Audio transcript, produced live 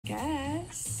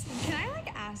guess. Can I,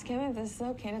 like, ask him if this is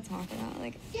okay to talk about?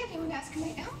 Like, Yeah, do you want to ask him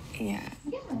right now? yeah.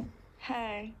 Yeah.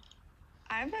 Hey,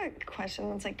 I have a question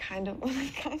that's, like, kind of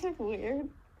weird.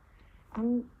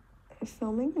 I'm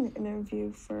filming an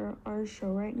interview for our show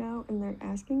right now, and they're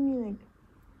asking me, like,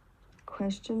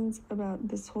 questions about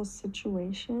this whole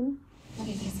situation. What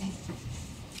did he say?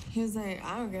 He was like,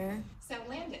 I don't care. So,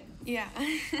 Landon. Yeah.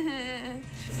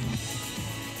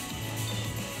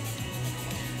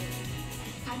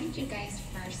 How did you guys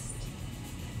first?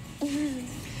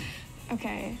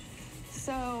 Okay,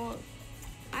 so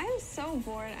I'm so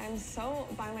bored. I'm so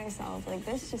by myself. Like,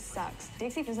 this just sucks.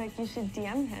 Dixie was like, you should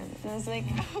DM him. And I was like,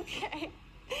 okay.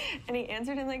 And he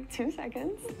answered in like 2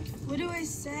 seconds. What do I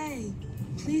say?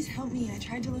 Please help me. I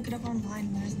tried to look it up online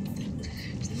and there's nothing.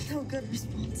 There's no good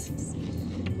responses.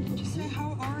 Just say,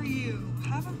 how are you?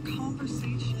 Have a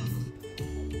conversation.